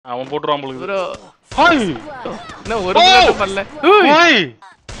அவன் போட்டுறான் உங்களுக்கு. Bro hi என்ன ஒரு புல்லட் பண்ணல. ஹாய்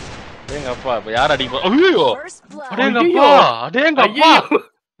அடேங்கப்பா இப்ப யார் அடிப்பா? ஐயோ அடேங்கப்பா அடேங்கப்பா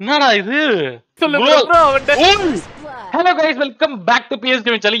என்னடா இது? சொல்லு ப்ரோ அவன்ட்ட. Hello guys welcome back to PS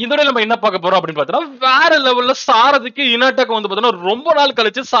gaming channel. இந்த நம்ம என்ன பார்க்க போறோம் அப்படின்னு பார்த்தோம்னா வேற லெவல்ல சாரதிக்கு ஹினாட்டாக்கு வந்து பார்த்தோம்னா ரொம்ப நாள்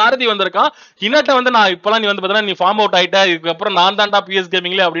கழிச்சு சாரதி வந்திருக்கான். ஹினாட்டா வந்து நான் இப்பெல்லாம் நீ வந்து பார்த்தோம்னா நீ ஃபார்ம் அவுட் ஆயிட்ட, இதுக்கப்புறம் நான் தான்டா பிஎஸ்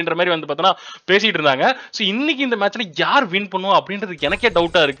கேமிங்ல அப்படின்ற மாதிரி வந்து பார்த்தோம்னா பேசிட்டு இருந்தாங்க. ஸோ இன்னைக்கு இந்த மேட்ச்ல யார் வின் பண்ணுவோம் அப்படின்றது எனக்கே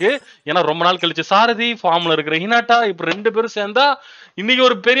டவுட்டா இருக்கு. ஏன்னா ரொம்ப நாள் கழிச்சு சாரதி ஃபார்ம்ல இருக்கிற ஹினாட்டா இப்ப ரெண்டு பேரும் சேர்ந்தா இன்னைக்கு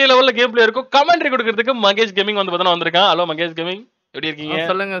ஒரு பெரிய லெவல்ல கேம் பிளே இருக்கும். கமெண்ட்ரி கொடுக்கறதுக்கு மகேஷ் கேமிங் வந்து பார்த்தோம்னா வந்திருக்கான். ஹலோ மகேஷ் கேமிங் எப்படி இருக்கீங்க?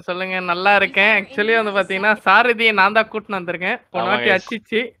 சொல்லுங்க சொல்லுங்க நல்லா இருக்கேன். ஆக்சுவலி வந்து பாத்தீங்கன்னா சாரதியை நான் தான் கூட்டின்னு வந்திருக்கேன். போன வாட்டி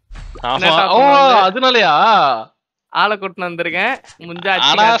அடிச்சிச்சு. அதனாலயா ஆளை கூட்டின்னு வந்திருக்கேன். முஞ்சா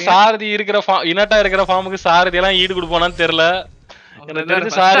ஆனா சாரதி இருக்கிற இனட்டா இருக்கிற ஃபார்முக்கு சாரதி எல்லாம் ஈடு கொடுப்பானான்னு தெரியல. எனக்கு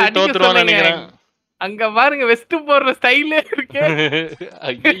தெரிஞ்சு சாரதி தோத்துருவான்னு நினைக்கிறேன். அங்க பாருங்க வெஸ்ட் போடுற ஸ்டைலே இருக்கு.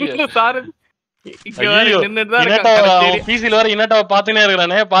 சாரதி பிசில வர இனட்டாவை பாத்துனே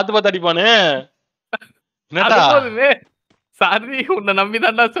இருக்கிறானே, பாத்து பாத்து அடிப்பானு. சாரதி உன்னை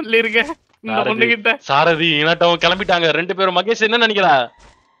நம்பிதான்டா சொல்லிருக்கேன். சாரதி இனட்டாவும் கிளம்பிட்டாங்க ரெண்டு பேரும். மகேஷ் என்ன நினைக்கிறா?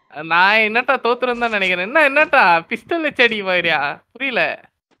 நான் என்னட்டா தோத்துறேன்னு தான் நினைக்கிறேன். என்ன என்னட்டா பிஸ்டல் வச்சு அடி பாரியா? புரியல.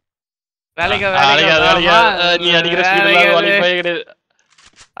 வேலைக்கு நீ அடிக்கிற ஸ்பீட்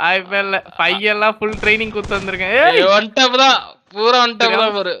பையெல்லாம் ஃபுல் ட்ரைனிங் கொடுத்து வந்திருக்கேன்.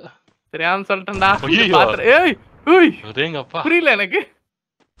 தெரியாம சொல்லிட்டேன்டா. புரியல எனக்கு.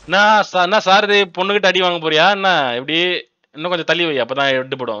 நான் சாரதி பொண்ணுகிட்ட அடி வாங்க போறியா என்ன? எப்படி இன்னும் கொஞ்சம் தள்ளி வை, அப்பதான்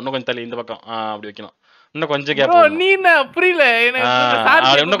எட்டு போடும். இன்னும் கொஞ்சம் தள்ளி இந்த பக்கம் அப்படி வைக்கணும். இன்னும் கொஞ்சம் கேப். நீ என்ன புரியல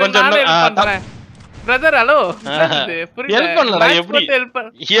எனக்கு. இன்னும் கொஞ்சம் பிரதர் ஹலோ ஹெல்ப் பண்ணலடா. எப்படி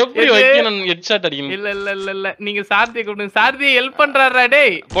எப்படி வைக்கணும் ஹெட்ஷாட் அடிக்கணும். இல்ல இல்ல இல்ல இல்ல நீங்க சாரதியை கூப்பிடுங்க. சாரதியை ஹெல்ப் பண்றாரா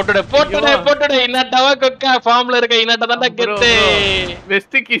டேய்? போட்டுடே இனட்டாவா கொக்கா ஃபார்ம்ல இருக்க இனட்டா தான்டா கெத்து.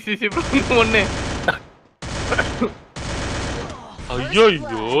 வெஸ்ட் கிசிசி ஒண்ணு. ஐயோ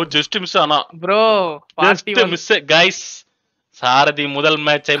ஜஸ்ட் மிஸ் ஆனா ப்ரோ ஜஸ்ட் மிஸ் गाइस. சாரதி முதல்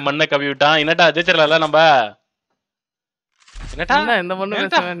மேட்சை மண்ணை கவி விட்டான். இனட்டா ஜெயிச்சிரல நம்ம. இனட்டா இந்த பொண்ணு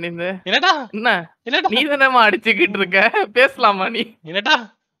பேச வேண்டியது. இனட்டா என்ன நீ தானேமா அடிச்சிட்டு இருக்க? பேசலாமா நீ? இனட்டா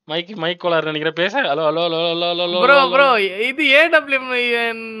மைக் கோளாறு நினைக்கிற பேச. Hello hello hello hello hello bro bro இது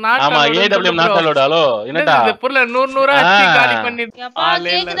ஏடபிள்யூஎம் நாட். ஆமா ஏடபிள்யூஎம் நாட் அலோட். ஹலோ இனட்டா இந்த புள்ள 100 அடிச்சு காலி பண்ணிட்டு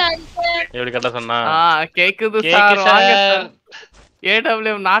எப்படி கரெக்ட்டா சொன்னா? கேக்குது சார் வாங்க sir.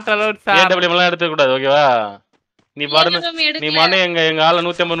 AWM not allowed sir. AWM எல்லாம் எடுக்க கூடாது ஓகேவா? நீ மானே எங்க ஆள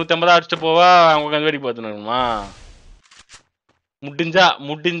 150 அடிச்சிட்டு போவா. அவங்க வெடி பாத்துனமா.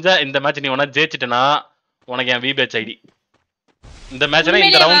 முடிஞ்சா இந்த மேட்ச் நீ ஒண்ணா ஜெயிச்சிட்டனா உனக்கு என் விபேட்ச் ஐடி. இந்த மேட்ச்ல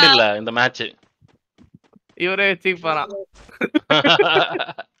இந்த ரவுண்ட் இல்ல, இந்த மேட்ச் இவரே வச்சு போறான்.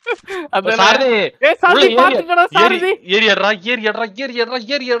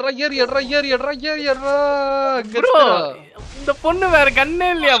 இந்த பொண்ணு வேற கண்ணே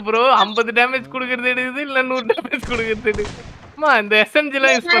இல்லையா ப்ரோ? 50 டேமேஜ் குடுக்குறது எடுக்குது இல்ல 100 டேமேஜ் குடுக்குறது எடுக்குது. அம்மா இந்த எஸ்எம்ஜி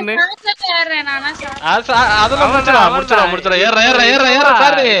எல்லாம் யூஸ் பண்ணு. அதெல்லாம் முடிச்சறா. ஏற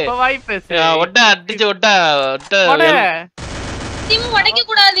சாரி. இப்ப வாய் பேசு. ஒட்ட அடிச்சு ஒட்ட டீம் உடைக்க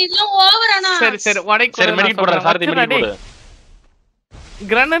கூடாது. இதெல்லாம் ஓவர் ஆனா. சரி உடைக்க. சரி மெடிட் போடுறேன். சாரதி மெடிட் போடு.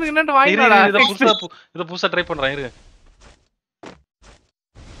 Grenade grenade வாங்கிடா. இத புதுசா ட்ரை பண்றேன் இரு.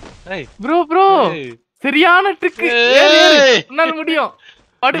 ஏய் ப்ரோ சரியான ட்ரிக். உன்னால முடியும்.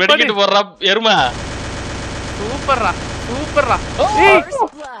 மெடிட் போடுறா எருமா. சூப்பர்ரா.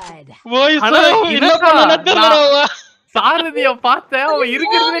 என்ன பண்ணனடா? சாரதிய பார்த்தேன். அவன்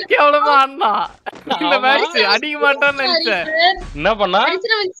இருக்கிறதுல கேவலமா ஆடுனா. இந்த மேட்ச் அடிக்க மாட்டான்னு நினைச்சேன். என்ன பண்ணா?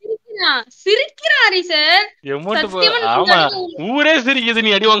 சிரிக்கிறாரி சார். ஆமா ஊரே சிரிக்குது.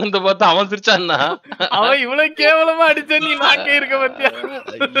 நீ அடி வாங்குறத பார்த்தா அவன் சிரிச்சான்னா? அவன் இவ்வளவு கேவலமா அடிச்சா நீ நாக்கே இருக்க பத்தியா?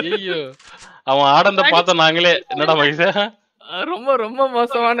 ஐயோ அவன் ஆடந்த பார்த்தோம் நாங்களே. என்னடா மகேஷ் ரொம்ப ரொம்ப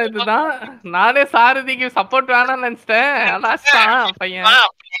மோசமான இதுதான். நானே சாரதிக்கு சப்போர்ட் வேணாம்னு நினைச்சிட்டேன். ஆனா பையன்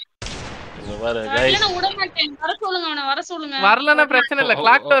வரலன்னா பிரச்சனை இல்ல.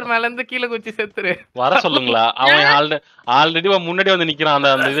 கிளாக் டவர் மேல இருந்து கீழே குச்சி செத்துரு. வர சொல்லுங்களா? அவன் ஆல்ரெடி முன்னாடி வந்து நிக்கிறான்.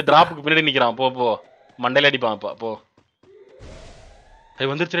 அந்த இது டிராப்புக்கு பின்னாடி நிக்கிறான். போ மண்டையில அடிப்பான். போ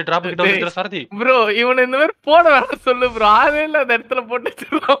வந்துருச்சு. டிராப் கிட்ட வந்துருச்சு சாரதி. ப்ரோ இவனை இந்த மாதிரி போட வேணாம் சொல்லு ப்ரோ. ஆளே இல்ல அந்த இடத்துல போட்டு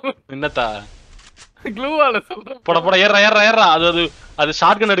வச்சிருக்கான். என்னத்தா க்ளூவால சொல்றேன். போட ஏறா. அது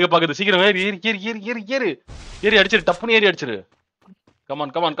ஷாட்கன் எடுக்க பாக்குது. சீக்கிரம் ஏறி அடிச்சிரு. டப்புன்னு ஏறி அடிச்சிரு.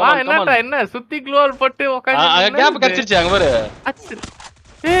 கமான் என்ன சுத்தி க்ளூவால் போட்டு உட்கார்ந்து கேப் கச்சிருச்சு அங்க பாரு.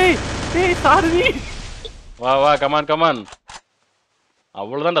 ஏய் சாரதி வா கமான்.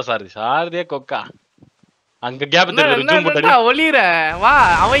 அவ்வளவுதான்டா சாரதியே கொக்கா. அங்க கேப் தெரியுது. ஜூம் போட்டு ஒளிற வா.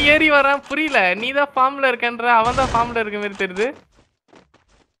 அவன் ஏறி வரான். புரியல. நீ தான் ஃபார்ம்ல இருக்கன்ற. அவன் தான் ஃபார்ம்ல இருக்க மாதிரி தெரியுது.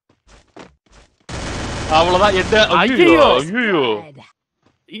 அவ்வளவுதான் எட்டு. ஐயோ. ஐயோ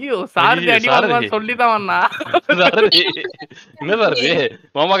ஐயோ சாரதி ஐயோ, அடி சாரதி. வாங்குவான்னு சொல்லிதான் வந்தா. சாரதி என்ன சாரதி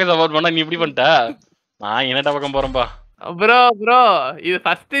மாமாக்கு சப்போர்ட் பண்ணா நீ இப்படி பண்ணிட்ட. நான் என்னட்ட பக்கம் போறேன்பா. ப்ரோ இது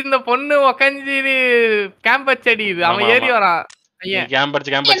ஃபர்ஸ்ட் இந்த பொண்ணு உக்காஞ்சி கேம்ப் வச்சடி இது அவன் ஆமா, ஏறி ஆமா. வரான். நீ ஐயன் கேம்ப்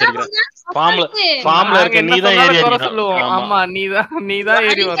அடிச்சு அடிக்கிறேன். என்ன ஃபார்ம்ல பண்ணு? இருக்க என்ன நீதான் சொன்னாலும் ஏறி குறை அடிக்கணும். சொல்லுவோம். ஆமா. ஆமா நீதான்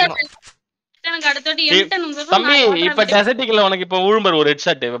ஏறி வரணும். எனக்கு அடுத்தவாட்டி ஏய், M10 வந்துரும், தம்பி நான் order இப்ப பண்ணிட்டேன். டெசர்டிக்கல உனக்கு இப்ப ஊழும்பர் ஒரு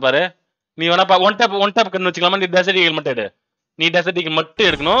ஹெட்ஷாட் இப்ப பாரு. நீ வேணா ஒன் டேப் கண்ணு வச்சுக்கலாமா? நீ டெசர்டிக்கல் மட்டும் எடு. நீ டெசர்டிக்கல் மட்டும்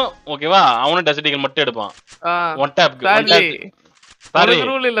எடுக்கணும் ஓகேவா? அவனும் டெசர்டிக்கல் மட்டும் எடுப்பான். ஆ, ஒன் டேப்க்கு சாரதி சாரி ஒரு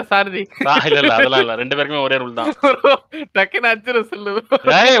ரூல் இல்ல சாரதி. இல்ல அதெல்லாம் இல்ல. ரெண்டு பேருக்குமே ஒரே ரூல் தான். டக்குன்னு அச்சுர சொல்லு.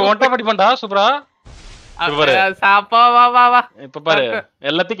 ஏய் ஒன் டேப் அடி பண்ணடா சூப்பரா. இப்ப பாரு. சாப்பா வா இப்ப பாரு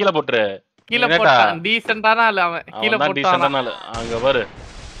எல்லாத்தையும் கீழ போட்டுரு. கீழ போட்டான். டீசென்ட்டான ஆளு அவன். கீழ அவன் தான் போட்டான். டீசன்ட்டான ஆளு. அங்க பாரு.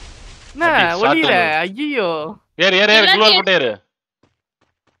 என்ன அடி, ஒளியில சாத்து. ஐயோ ஏறு குளோர் போட்டு ஏறு.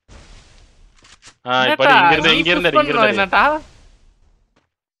 இப்ப அடி, இங்க இருந்து அடி. என்னடா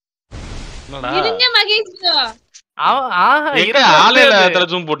என்னடா இருங்க மகேஷ் bro. ஆஹா எங்க ஆளையில தல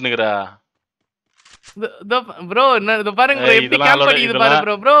ஜூம் போட்டுங்கறா. ப்ரோ இது பாருங்க bro, ஏய், எப்படி இதெல்லாம் கேம்ப் already- அடிக்குது பாரு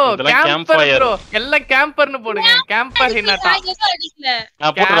இதெல்லாம் ப்ரோ இதெல்லாம் கேம்பர் campfire. ப்ரோ எல்லாம் கேம்பர்னு போடுங்க கேம்பர் ஹினாட்டா நான் எதுவும் அடிக்கல.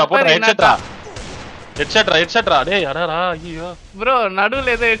 போட்டுடா Camper ஹெட்செட்ரா டேய் அடடா ஐயோ ப்ரோ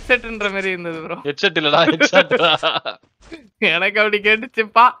நடுவுல ஏதோ ஹெட்செட்ன்ற மாதிரி இருந்தது ப்ரோ ஹெட்செட் இல்லடா ஹெட்செட்ரா. எனக்கு அப்படி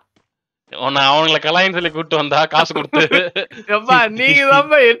கேட்டுச்சுப்பா உன்னை அவங்கள கலாயின்னு சொல்லி கூட்டு வந்தா காசு கொடுத்து. எப்பா நீங்க தான்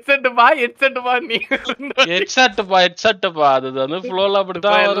ஹெட்செட்டுப்பா நீ ஹெட்செட்டுப்பா அது வந்து ஃப்ளோல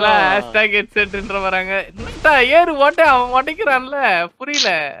அப்படிதான் எல்லாம் வரும். ஹேஷ்டாக் ஹெட்செட்ன்ற வராங்க என்னடா ஏறு ஓட்ட அவன் உடைக்கிறான்ல புரியல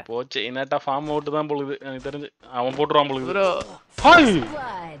போச்சு என்னட்டா ஃபார்ம் அவுட் தான் பொழுது எனக்கு தெரிஞ்சு அவன் போட்டுருவான் பொழுது. ப்ரோ ஹாய்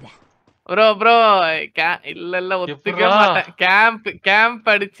ப்ரோ இல்ல ஒத்துக்க மாட்டேன் கேம்ப்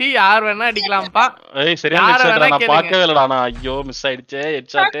அடிச்சு யார் வேணா அடிக்கலாம்ப்பா ஏய் சரியான யார ஹெட்செட் வேணா நான் கேளுங்க. பார்க்கவே இல்லடா நான் ஐயோ மிஸ் ஆயிடுச்சே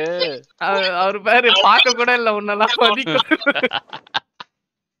ஹெட்செட். அவர் பேரு பார்க்க கூட இல்ல உன்னெல்லாம் மதிக்கும்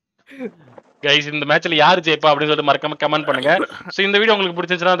கைஸ் இந்த மேட்ச்ல யாரு ஜெயிப்பா அப்படின்னு சொல்லிட்டு மறக்காம கமெண்ட் பண்ணுங்க. சோ இந்த வீடியோ உங்களுக்கு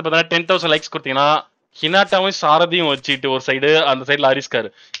பிடிச்சிருந்துச்சுன்னா அது பார்த்தா 10,000 லைக்ஸ் கொடுத்தீங்கன்னா ஹினாட்டாவும் சாரதியும் வச்சுட்டு ஒரு சைடு அந்த சைடுல ஹரிஸ்கார்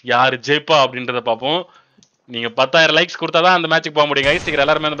யாரு ஜெயிப்பா அப்படின்றத பார்ப்போம். நீங்க 10,000 லைக்ஸ் கொடுத்தாதான் அந்த மேட்சுக்கு போக முடியும் கைஸ். சீக்கிரம்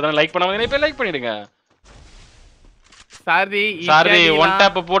எல்லாரும் வந்து லைக் பண்ணாம இப்ப லைக் பண்ணிடுங்க. சாரதி ஒன்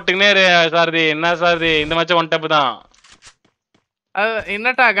டேப் போட்டுக்கினே சாரதி என்ன சாரதி இந்த மேட்ச் ஒன் டேப் தான்.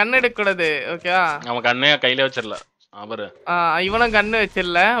 என்னட்டா கன் எடுக்க கூடாது ஓகேவா அவன் கண்ணே கையில வச்சிரல அவரு இவனும் கண்ணு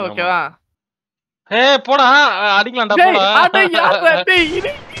வச்சிடல ஓகேவா ஏ போடா அடிக்கலாம்டா போடா.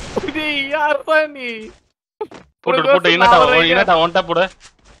 நீ போட்டு இனட்டா ஒன் டேப் போடு.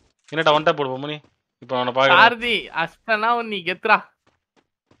 இனட்டா ஒன் டேப் போடு பொம்மனி. இப்போ அவனை பாக்குறேன். சாரதி அஸ்தனா நீ கெத்ரா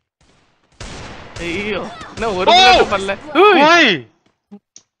ஐயோ என்ன ஒரு மினிட் பண்ணல ஓய்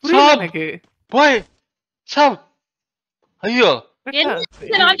எனக்கு போய் சாப் ஐயோ என்ன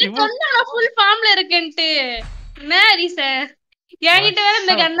sir, அது சொன்னா full formல இருக்கேன்ட்டு. என்ன ஹரி சார் என்கிட்ட வேற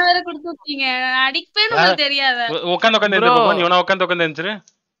இந்த கண்ணை வேற கொடுத்து விட்டீங்க. நான் அடிப்பேன்னு உங்களுக்கு தெரியாத. உட்காந்து எந்திரு நீ வேணா உட்காந்து எந்திரு.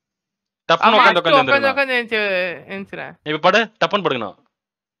 டப்புன்னு உட்காந்து எந்திரேன் இப்ப படு டப்புன்னு படுக்கணும்.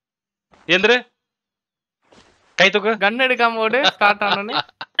 எந்திரு கை தூக்கு. கன் எடுக்காம ஓடு ஸ்டார்ட் ஆனோனே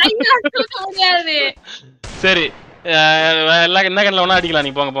ஐயா, தூக்க முடியாது. சரி எல்லாம் என்ன கண்ணில் வேணா அடிக்கலாம்.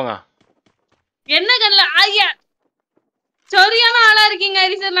 நீ போங்க என்ன கண்ணல ஐயா சரியான ஆளா இருக்கீங்க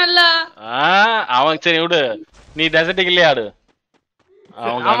ஹரி சார் நல்லா. அவன் சரி விடு நீ டெசர்டிக்கல்லே ஆடு.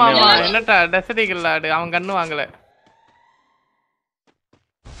 ஆமா என்னட்டா டெசர்டிக்கல் ஆடு அவன் கண்ணு வாங்கல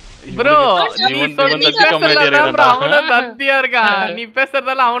ப்ரோ நீ சொல்றதெல்லாம் அவனும் தத்தியா இருக்கான். நீ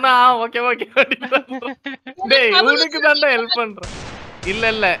பேசுறதால அவனா ஓகே ஓகே டேய் உனக்கு தான்டா ஹெல்ப் பண்றான்.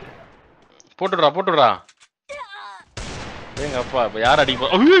 இல்ல போட்டுடுறா அடேங்கப்பா இப்ப யார் அடிப்பா.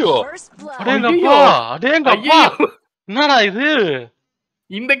 ஐயோ அடேங்கப்பா என்னடா இது.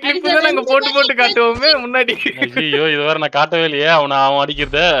 இந்த கிளிப் தான் நாங்க போட்டு காட்டுவோமே முன்னாடி. ஐயோ இது வேற நான் காட்டவே இல்லையே அவன்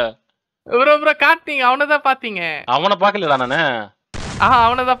அடிக்கிறத. ப்ரோ காட்டுங்க அவனதான் பாத்தீங்க. அவனை பாக்கலடா நானு.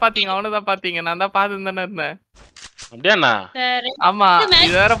 அவனதான் பாத்தீங்க நான் தான் பாத்துட்டு தானே இருந்தேன். அப்படியாண்ணா ஆமா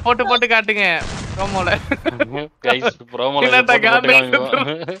இது வேற போட்டு காட்டுங்க ப்ரோமோல.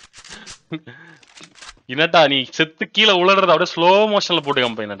 இனட்டா நீ செத்து கீழே உளறத அப்படியே ஸ்லோ மோஷன்ல போட்டு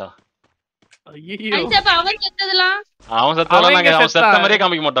காமிப்ப இனட்டா. அவன் செத்ததெல்லாம் அவன் செத்த மாதிரியே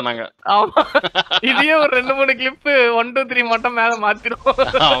காமிக்க மாட்டோம் நாங்க. இதே ஒரு 2-3 கிளிப் 1 2 3 மட்டும் மேல மாத்திடுவோம்.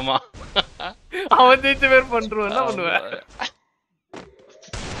 ஆமா அவன் ஜெயிச்ச பேர் பண்றோம் என்ன பண்ணுவேன்.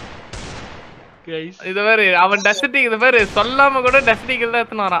 இது வேற அவன் டஸ்டிக் இது வேற சொல்லாம கூட டஸ்டிக் தான்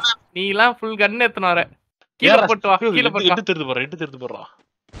எத்தன வரான். நீ எல்லாம் ஃபுல் கன் எத்தன வர கீழ போட்டு வா எடுத்து போறா.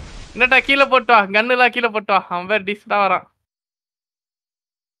 என்னடா கீழ போட்டு வா கன் எல்லாம் கீழ போட்டு வா. அவன் வேற டிஸ்டா வரான்.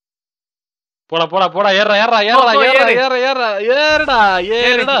 போடா போடா போடா ஏறா ஏறா ஏறா ஏறா ஏறா ஏறா ஏறடா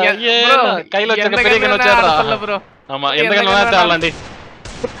ஏறடா ஏறடா கையில வச்சிருக்க பெரிய கண்ணு வச்சேடா சொல்ல ப்ரோ. ஆமா எந்த கண்ணு வேணா தேடலாம்டி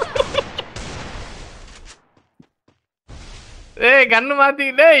ஏய் கண்ணு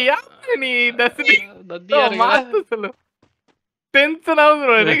மாத்திக்கிட்டே யாரு நீ டஸ்டி தத்தியா இருக்க மாத்து சொல்லு. டென்ஷன் ஆகுது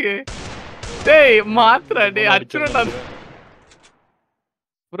ப்ரோ எனக்கு. டேய் மாத்துறா டேய் அச்சுடா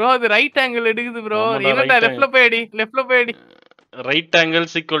ப்ரோ. அது ரைட் ஆங்கிள் எடுக்குது ப்ரோ. என்னடா லெஃப்ட்ல போய் அடி, லெஃப்ட்ல போய் அடி. Right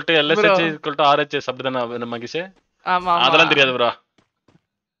angles equal to LSH equal to RHS அப்படிதானே மகிஷே? ஆமா ஆமா. அதெல்லாம் தெரியாது ப்ரோ.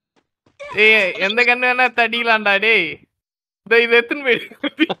 ஏய் எந்த கண்ணு வேணா தடிலாம்டா டேய். டேய் இது எத்தனை போய்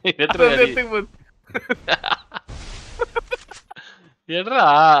எத்துக்கு போகுது. எட்ரா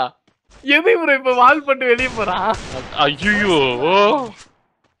எது ப்ரோ இப்ப வால் போட்டு வெளிய போறான். ஐயோ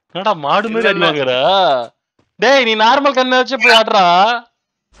என்னடா மாடு மாதிரி அடிவாங்கற. டேய் நீ நார்மல் கண்ணை வச்சு போய் ஆடுறா.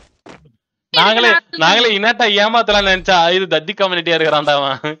 நாங்களே இனாட்டா ஏமாத்தலாம் நினைச்சா இது தத்தி கம்யூனிட்டியா இருக்கிறான்டா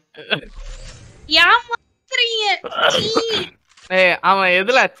அவன். ஏமாத்துறீங்க. ஏய் அவன்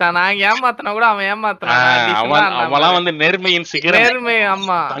எதுல அச்சா? நான் ஏமாத்தனா கூட அவன் ஏமாத்துறான். அவன்லாம் வந்து நேர்மையின் சிகரம். நேர்மை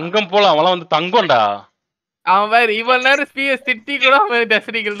ஆமா. தங்கம் போல அவன்லாம் வந்து தங்கம்டா. அவன் வேற இவ்வளவு நேரம் ஸ்பிஎஸ் திட்டி கூட அவன்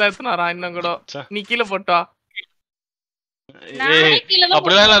டெஸ்டிகில் தான் எடுத்துனாரான். இன்னும் கூட நீ கீழே போட்டா.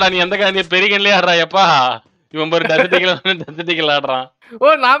 அப்படிலாம் இல்லடா. நீ எந்த நீ பெரிய கண்ணிலே ஆடுறா எப்பா. இவன் ஒரு டெஸ்டிகில் ஆடுறான். ஓ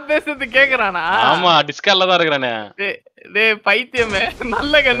நான் பேசுறது கேக்குறானா? ஆமா டிஸ்கால்ல தான் இருக்கிறானே. டேய் பைத்தியமே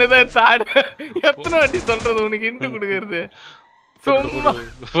நல்ல கண்ணுதான் தாடு. எத்தனை வாட்டி சொல்றது உனக்கு இன்டு குடுக்குறது. சும்மா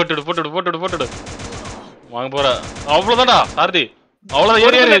போட்டுடு வாங்க போற. அவ்வளவுதான்டா சாரதி. அவ்வளவுதான்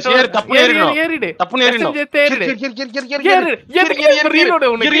ஏறி தப்பு ஏறிடணும். தப்புன்னு ஏறிடணும்.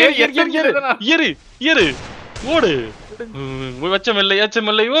 ஏறு ஓடு.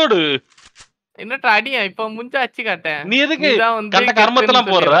 எச்சமில்லை ஓடு. என்னடா அடியா இப்ப முஞ்ச அச்சு காட்டேன். நீ எதுக்கு கண்ட கர்மத்தெல்லாம்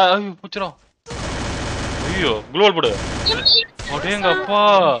போடுற? புச்சுறோம். ஐயோ குளோல் போடு. அடேங்கப்பா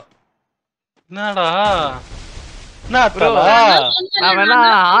என்னடா நான் வேணா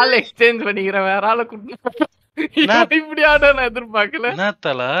ஆள் எக்ஸ்சேஞ்ச் பண்ணிக்கிறேன். வேற ஆளை கூட்டு இப்படி ஆட நான் எதிர்பார்க்கல.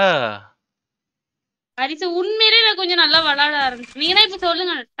 உண்மையிலே நான் கொஞ்சம் நல்லா விளையாட ஆரம்பிச்சேன். நீங்க இப்ப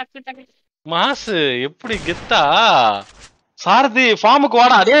சொல்லுங்க டக்கு டக்கு. மாசு எப்படி கெத்தா சாரதி ஃபார்முக்கு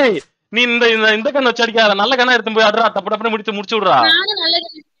வாடா. டேய் நீ இந்த கண்ணு வச்சு அடிக்காத. நல்ல கண்ணா எடுத்து போய் ஆடுறா. டப்பு டப்புன்னு முடிச்சு விடுறா.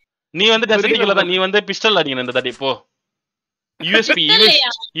 நீ வந்து டெசர்டிக்ல தான். நீ வந்து பிஸ்டல் அடிக்கணும் இந்த தட்டி போ.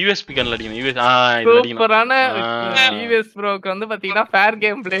 யூஎஸ்பி கன்ல அடிக்கணும். சூப்பரான யூஎஸ் ப்ரோக்கு வந்து பாத்தீங்கன்னா ஃபேர்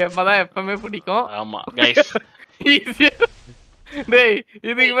கேம் பிளே அப்பதான் எப்பவுமே பிடிக்கும். ஆமா கைஸ். டேய்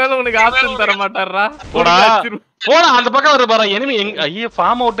இதுக்கு மேல உனக்கு ஆப்ஷன் தர மாட்டாரா? போடா அந்த பக்கம் வர பாரு. எனிமி ஐயோ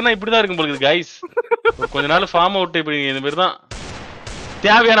ஃபார்ம் அவுட்னா இப்படிதான் இருக்கும் போல கைஸ். கொஞ்ச நாள் ஃபார்ம் அவுட் இப்படி இந்த மாதிரி தான்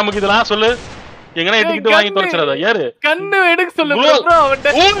தேவையா நமக்கு. இதெல்லாம் சொல்லு. எங்கனா எடுத்துக்கிட்டு வாங்கி தொலைச்சிராத. யாரு கண்ணு எடுக்க சொல்லு ப்ரோ. அவன்ட்ட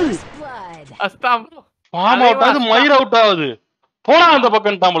அஸ்தாம் ஃபார்ம் அவுட் ஆகுது. மயிர் அவுட் ஆகுது. போடா அந்த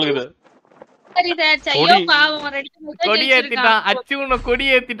பக்கம் தாம்பளுக்குது. கொடி ஏத்திட்டான். அச்சு உன்னை கொடி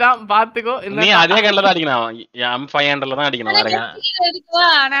ஏத்திட்டான் பாத்துக்கோ. நீ அதே கண்ணில தான் அடிக்கணும். M500 தான் அடிக்கணும்.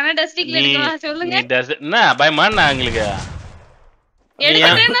 என்ன பயமா எங்களுக்கு?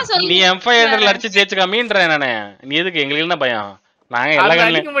 நீ M500 அடிச்சு ஜெயிச்சுக்கா மீன்ற நானே. நீ எதுக்கு எங்களுக்கு என்ன பயம்? நாங்க எல்லா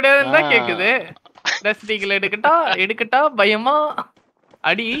அடிக்க முடியாதுன்னு தான் கேக்குது. டஸ்டிகில் எடுக்கட்டா பயமா?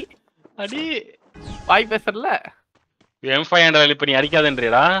 அடி வாய் பேசல. M500 இப்ப நீ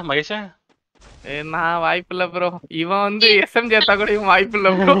அடிக்காதன்றியடா மகேஷ்? நான் வாய்ப்பு இல்ல ப்ரோ. இவன் வந்து SMG ஏத்தா கூட இவன் வாய்ப்பு இல்ல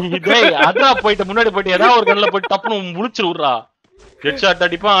ப்ரோ. டேய் அதான் போயிட்டு முன்னாடி போயிட்டு ஏதாவது ஒரு கண்ணுல போயிட்டு டப்புன்னு முழிச்சு விடுறா. ஹெட்ஷாட்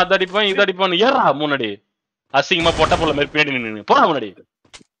அடிப்பான், அது அடிப்பான், இது அடிப்பான். ஏறா முன்னாடி. அசிங்கமா பொட்ட புள்ள மாதிரி பின்னாடி நின்னு போடா முன்னாடி.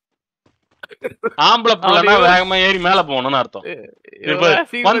 ஆம்பளை புள்ளனா வேகமா ஏறி மேல போகணும்னு அர்த்தம்.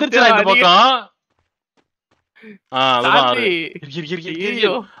 வந்துருச்சுடா இந்த பக்கம்.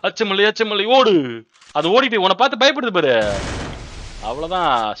 அச்சமல்லி ஓடு. அது ஓடிட்டு உன்னை பார்த்து பயப்படுது பாரு.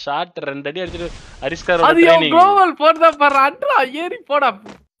 அவ்வளவுதான். ஷாட் 2 அடி அடிச்சிட்டு அரிஸ்காரோட ட்ரைனிங். கோல் போடுதா பாரு. அட்ரா ஏறி போடா.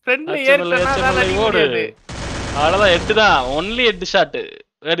 ஃப்ரெண்ட்ல ஏறிட்டனா ஓடு. அவ்வளவுதான். ஹெட் தான். Only head shot.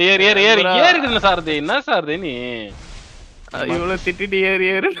 ஏறிடுன சாரதி. என்ன சாரதி நீ இவ்வளவு திட்டிட்டு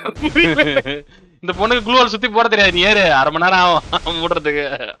ஏறு. இந்த பொண்ணுக்கு குளூவால் சுத்தி போட தெரியாது. நீ ஏறு. அரை மணி நேரம் ஆகும் மூடுறதுக்கு.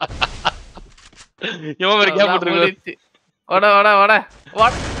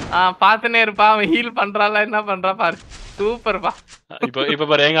 பாத்துனே இருப்பா. அவன் ஹீல் பண்றாளா என்ன பண்றா பாரு. சூப்பர்ப்பா. இப்ப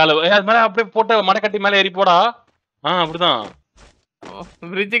பாரு எங்க ஆளு மேல அப்படியே போட்டு மடக்கட்டி மேல ஏறி போடா. அப்படிதான்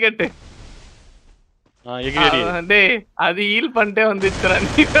பிரிட்ஜ் கட்டு. எகிரி டேய் அது ஹீல் பண்ணிட்டே வந்துச்சுடா.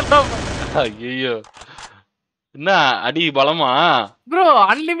 ஐயோ என்ன அடி பலமா ப்ரோ?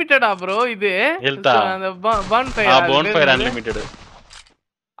 அன்லிமிட்டடா ப்ரோ இது. அந்த போன்ஃபயர் அன்லிமிட்டட்.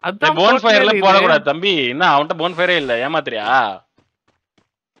 அதான் போன்ஃபயர்ல போட கூடாது தம்பி. என்ன அவன்ட்ட போன்ஃபயரே இல்ல. ஏமாத்துறியா?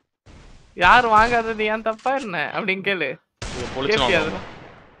 யார் வாங்காதது ஏன் தப்பா என்ன அப்படின்னு கேளு.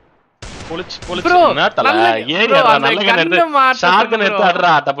 பொலிச்சு Bro, பொலிச்சு என்ன தல நல்ல ஏறி bro, ஆடுறா அந்த நல்ல கண்ணு எடுத்து கண்ணு மாத்த ஷார்ட் சொல்லு கண்ணு எடுத்து bro.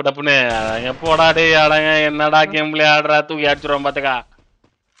 ஆடுறா டப்பு டப்புன்னு எப்போடா டேய் அடங்க என்னடா கேம்ல ஆடுறா தூக்கி அடிச்சிரும் பாத்துக்கா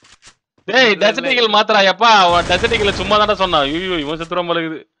டேய் டெசர்டிகல் மாத்திரா எப்பா டெசர்டிகல் சும்மா தானே சொன்னான் ஐயோ இவன் சுத்துறம் போல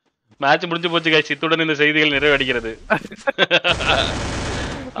இருக்குது மேட்ச் முடிஞ்சு போச்சு கைஸ் இத்துடன் இந்த செய்திகள் நிறைவடைகிறது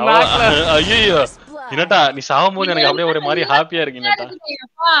நாக்குல ஐயோ இனட்டா நீ சாகும்போது எனக்கு அப்படியே ஒரு மாதிரி ஹாப்பியா இருக்கு இனட்டா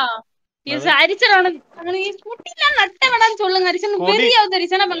அப்பா அரிசன் அவனுக்கு குட்டிலாம் நட்ட வேணாம்னு சொல்லுங்க அரிசன் வெறியாவது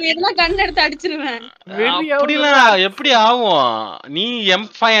அரிசன் நம்ம எதெல்லாம் கண் எடுத்து அடிச்சிருவேன் அப்படிலாம் எப்படி ஆகும் நீ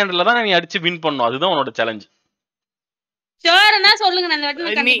M500ல தான் நீ அடிச்சு வின் பண்ணும் அதுதான் உன்னோட சேலஞ்ச் ஷோர்னா சொல்லுங்க நான் இந்த வாட்டி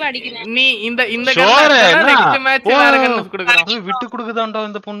நான் கண்டிப்பா அடிக்கிறேன் நீ இந்த இந்த ஷோர் நெக்ஸ்ட் மேட்ச் வேற கண்ணு குடுக்குறோம் விட்டு கொடுக்குதாண்டா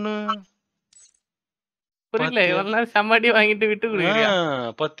இந்த பொண்ணு புரியல இவ்வளவு நேரம் சம்மாடி வாங்கிட்டு விட்டு குடுக்குறியா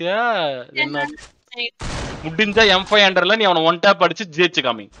பாத்தியா என்ன முடிஞ்சா M500ல நீ அவன ஒன் டேப் அடிச்சு ஜெயிச்சு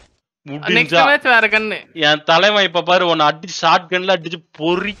காமி நெக்ஸ்ட் முடிஞ்சா மேட்ச் வேற கண்ணு என் தலைவன் இப்ப பாரு உன்னை அடிச்சு ஷார்ட் கன்ல அடிச்சு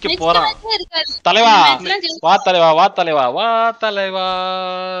பொறிக்க போறான் தலைவா வா தலைவா வா தலைவா வா தலைவா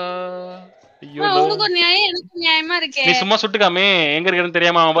ஐயோ உனக்கு ஒரு நியாயம் எனக்கு நியாயமா இருக்கே நீ சும்மா சுட்டுக்காமே எங்க இருக்குன்னு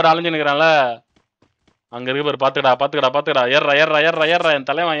தெரியாம அவன் பாரு அலைஞ்சு நிக்கிறான்ல அங்க இருக்கு பாரு பாத்துக்கடா பாத்துக்கடா பாத்துக்கடா ஏறா ஏறா ஏறா ஏறா என்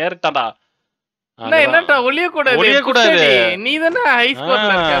தலைவன் ஏறிட்டான்டா என்னடா ஒளிய கூடாது நீ தானே ஹை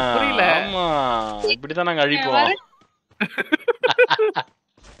ஸ்கோர்ல இருக்க புரியல ஆமா இப்படிதான் நாங்க அழிப்போம்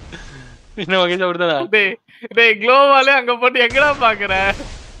என்ன வகையா அப்படிதான் டேய் க்ளோவாலே அங்க போட்டு எங்கடா பாக்குற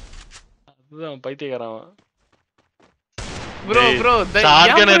அதுதான் பைத்தியக்காரன் ப்ரோ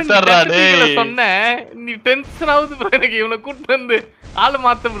ஷாட்கன் எடுத்துறா டேய் சொன்ன நீ டென்ஷன் ஆவுது ப்ரோ எனக்கு இவனை கூட்டி வந்து ஆளு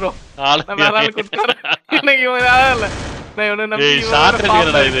மாத்து ப்ரோ நான் வேற ஆளு கூட்டி எனக்கு இவன் இல்ல நான் இவனை நம்பி ஷாட்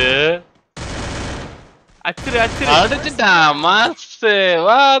ரெடிடா இது அச்சிரு அடிச்சிட்டா மாஸ்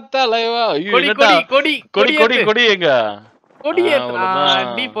வா தலைவா கொடி கொடி கொடி கொடி கொடி எங்க கொடி ஏத்துறா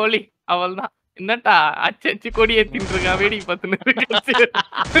டி போலி அவள்தான் என்னடா அச்சு கொடி ஏத்திட்டு இருக்கா வேடி பத்துனு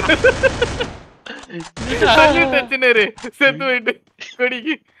செத்து போயிட்டு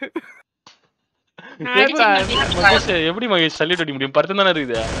கொடிக்கு எப்படி மகேஷ் சல்யூட் அடிக்க முடியும் பத்து தானே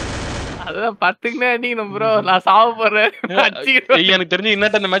இருக்குது அதான் பத்துக்குனே அடிக்கணும் ப்ரோ நான் சாவ போறேன் எனக்கு தெரிஞ்சு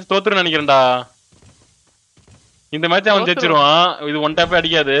இன்னட்ட இந்த மேட்ச் தோத்துருன்னு நினைக்கிறேன்டா இந்த மேட்ச் அவன் ஜெயிச்சிருவான் இது ஒன் டாப்பே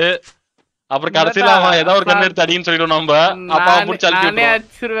அடிக்காது அப்புறம் கடைசியில அவன் ஏதாவது ஒரு கண்ணு எடுத்து அடின்னு சொல்லிடுவோம் நம்ம அப்ப அவன் புடிச்சு அழுத்தி விட்டுருவான்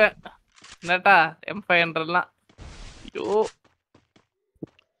அடிச்சிருவேன் என்னடா M500லாம் ஐயோ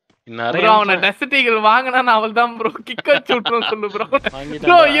அவனை டெசர்டிகல் வாங்கினா அவள் தான் ப்ரோ கிக் அடிச்சு விட்டுரும் சொல்லு ப்ரோ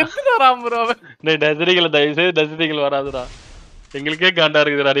ப்ரோ எதுக்கு வரான் ப்ரோ டேய் டெசர்டிகல் தயவு செய்து டெசர்டிகல் வராதுடா எங்களுக்கே காண்டா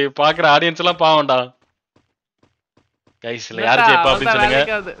இருக்குதுடா டேய் பாக்குற ஆடியன்ஸ் எல்லாம் பாவம்டா கைஸ்ல யார் ஜெயிப்பா அப்படி சொல்லுங்க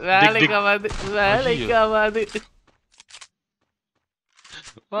வேலைக்காவாது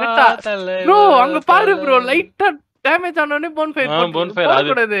ப்ரோ அங்க பாரு ப்ரோ லைட்டா டேமேஜ் ஆனனே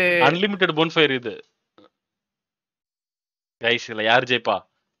போன்ஃபயர் அது அன்லிமிட்டட் போன்ஃபயர் இது கைஸ்ல யார் ஜெயிப்பா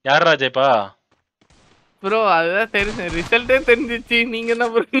யாரா ஜெயிப்பா ப்ரோ அதுதான் தெரிஞ்சு ரிசல்ட்டே தெரிஞ்சிச்சு நீங்க என்ன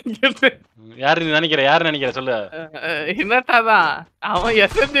ப்ரோ யாரு நினைக்கிற சொல்லு ஹினாட்டா தான் அவன்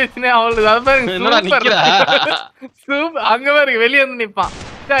எஸ்எம்ஜிஸ்னே அவளுக்கு என்னடா நிக்கிற சூப்பர் அங்க பாருங்க வெளிய வந்து நிப்பான்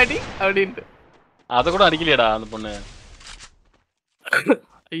டாடி அப்படினு அத கூட அடிக்கலையடா அந்த பொண்ணு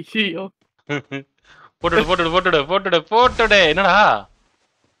ஐயோ போட்டுடு என்னடா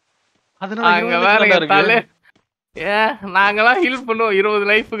அதனால அங்க பாருங்க தலை நாங்கலாம் ஹீல் பண்ணுவோம் 20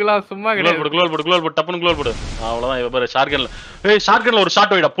 லைஃப்க்குலாம் சும்மா கிடையாது க்ளோல் போடு டப்புன்னு க்ளோல் போடு அவ்வளவுதான் இவ பாரு ஷாட்கன்ல ஷாட்கன்ல ஒரு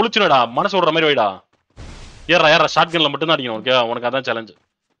ஷாட் வைடா புளிச்சுடா மனசு விடுற மாதிரி வைடா ஏறா ஷாட்கன்ல மட்டும் தான் அடிக்கணும் ஓகே உனக்கு அதான் சேலஞ்ச்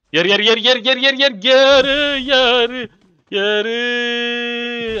ஏறு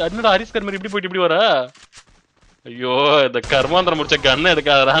என்னடா ஹரிஸ்கர் மாதிரி இப்படி போயிட்டு இப்படி வர ஐயோ இந்த கர்மாந்திரம் முடிச்ச கண்ணை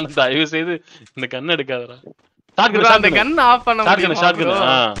எடுக்காதடா தயவு செய்து இந்த கண்ணை எடுக்காதடா அந்த கண்ணை ஆஃப் பண்ண முடியும் ஷாட்கன்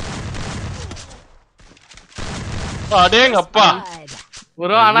அடேங்கப்பா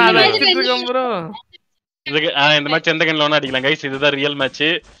ப்ரோ ஆனா அத அடிச்சிட்டு இருக்கோம் ப்ரோ இதுக்கு இந்த மேட்ச் எந்த கண்ணில வேணா அடிக்கலாம் கைஸ் இதுதான் ரியல் மேட்ச்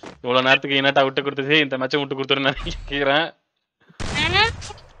இவ்வளவு நேரத்துக்கு இனட்டா விட்டு கொடுத்துச்சு இந்த மேட்சை விட்டு கொடுத்துருன்னு நினைக்கிறேன்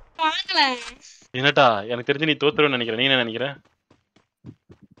இனட்டா எனக்கு தெரிஞ்சு நீ தோத்துருன்னு நினைக்கிறேன் நீ என்ன நினைக்கிற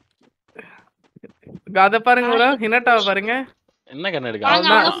அத பாருங்க ப்ரோ ஹினாட்டாவை பாருங்க என்ன கண்ணு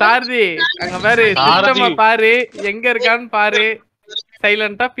எடுக்க சாரதி அங்க பாரு சிஸ்டமா பாரு எங்க இருக்கான்னு பாரு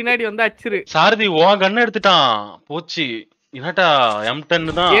சைலண்டா பின்னாடி வந்து அச்சிரு சாரதி உன் கண்ணு எடுத்துட்டான் போச்சு இனட்டா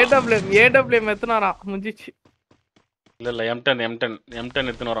M10 தான் AWM எத்தனை வரான் முடிஞ்சிச்சு இல்ல M10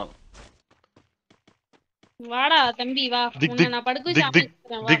 எடுத்துன்னு வரான் வாடா தம்பி வா உன்னை நான் படுக்க வச்சு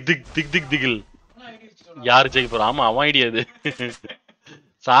திக் திக் திக் திக் திகில் யார் ஜெயிக்க போறா ஆமா அவன் ஐடியா இது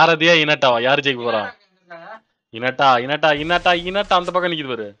சாரதியா இனட்டாவா யார் ஜெயிக்க போறா இனட்டா அந்த பக்கம்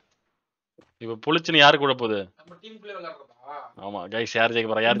நிக்குது பாரு இப்ப புளிச்சுன்னு யாரு கூட போகுது ஆமா கைஸ் யார் ஜெயிக்க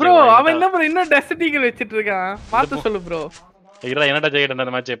போறா ப்ரோ அவன் என்ன ப்ரோ இன்னும் டெஸ்டிகல் வெச்சிட்டு இருக்கான் மாத்த சொல்லு ப்ரோ இறா என்னடா ஜெயிக்கட்ட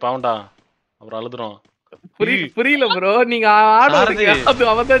அந்த மேட்ச் பாவண்டா அவர் அழுதுறோம். புரியல ப்ரோ. நீங்க ஆடுறீங்க. அது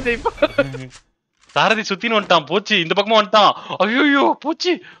அவதான் ஜெயிப்பா. சாரதி சுத்தின்னு வந்துட்டான். போச்சு இந்த பக்கமா வந்துட்டான். ஐயோ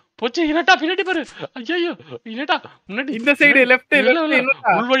போச்சு போச்சு. இனட்டா பின்னாடி பாரு. ஐயோ இனட்டா முன்னாடி இந்த சைடு லெஃப்ட்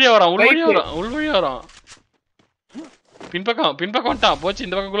உள்வழியா வரான் உள்வழியா வரான். பின்பக்கம் வந்துட்டான். போச்சு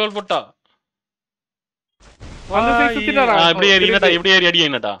இந்த பக்கம் குளோல் போட்டா. இப்படி ஏறி இனட்டா இப்படி ஏறி அடியா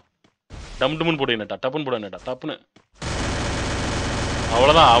இனட்டா. டம் டும்னு போடு இனட்டா. டப்புன்னு போடு இனட்டா. டப்புன்னு.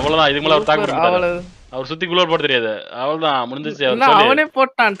 அவ்வளவுதான் இதுக்கு மேல அவர் தாக்க முடியாது. அவர் சுத்தி குளோல் போட தெரியாது. அவ்வளவுதான் முடிஞ்சிச்சு. அவனே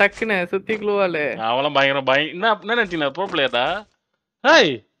போட்டான் டக்குன்னு சுத்தி குளோவால. அவளும் பயங்கர என்ன நினைச்சீங்க ப்ரோ பிளேயரா?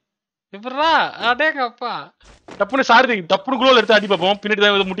 ஏய் இப்பறா அடேங்கப்பா. டப்புன்னு சாரதி டப்புன்னு குளோல் எடுத்து அடி பாப்போம். பின்னாடி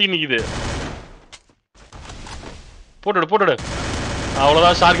தான் முட்டி நிக்குது. போட்டுடு.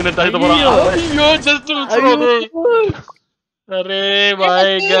 அவ்வளவுதான் ஷார்க் எடுத்து அடித்து போறான். ஐயோ ஜஸ்ட் அரே பை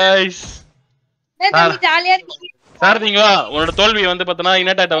गाइस. ஜாலியா இருக்கு. சாரதிங்க உன்னோட தோல்வி வந்து பார்த்தனா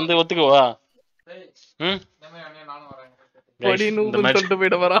இனட்டாட்ட வந்து ஒத்துக்குவா? பொடி நூபு சொல்லிட்டு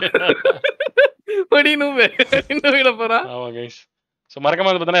போயிட போறான். பொடி நூபு இன்னும் விட போறான். ஆமா गाइस. சோ மறக்காம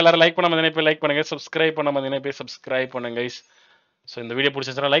வந்து பார்த்தனா எல்லாரும் லைக் பண்ணாம நினைப்பே லைக் பண்ணுங்க. சப்ஸ்கிரைப் பண்ணாம நினைப்பே சப்ஸ்கிரைப் பண்ணுங்க गाइस. சோ இந்த வீடியோ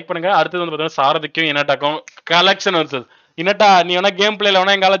பிடிச்சிருந்தா லைக் பண்ணுங்க. அடுத்து வந்து பார்த்தா சாரதிக்கும் இனட்டாக்கும் கலெக்ஷன் வர்சஸ் இனட்டா. நீ வேணா கேம் பிளேல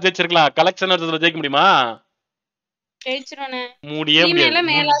வேணா எங்கால ஜெயிச்சிருக்கலாம். கலெக்ஷன் வர்சஸ்ல ஜெயிக்க முடியுமா? ஜெயிச்சிரோனே.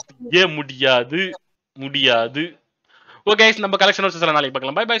 முடியாது. ஓகே गाइस நம்ம கலெக்ஷன் வர்சஸ்ல நாளைக்கு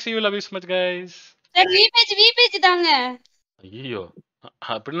பார்க்கலாம். By by see you love you so much guys. Sir we page தாங்க. ஐயோ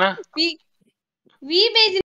அப்படினா வி பேஜ்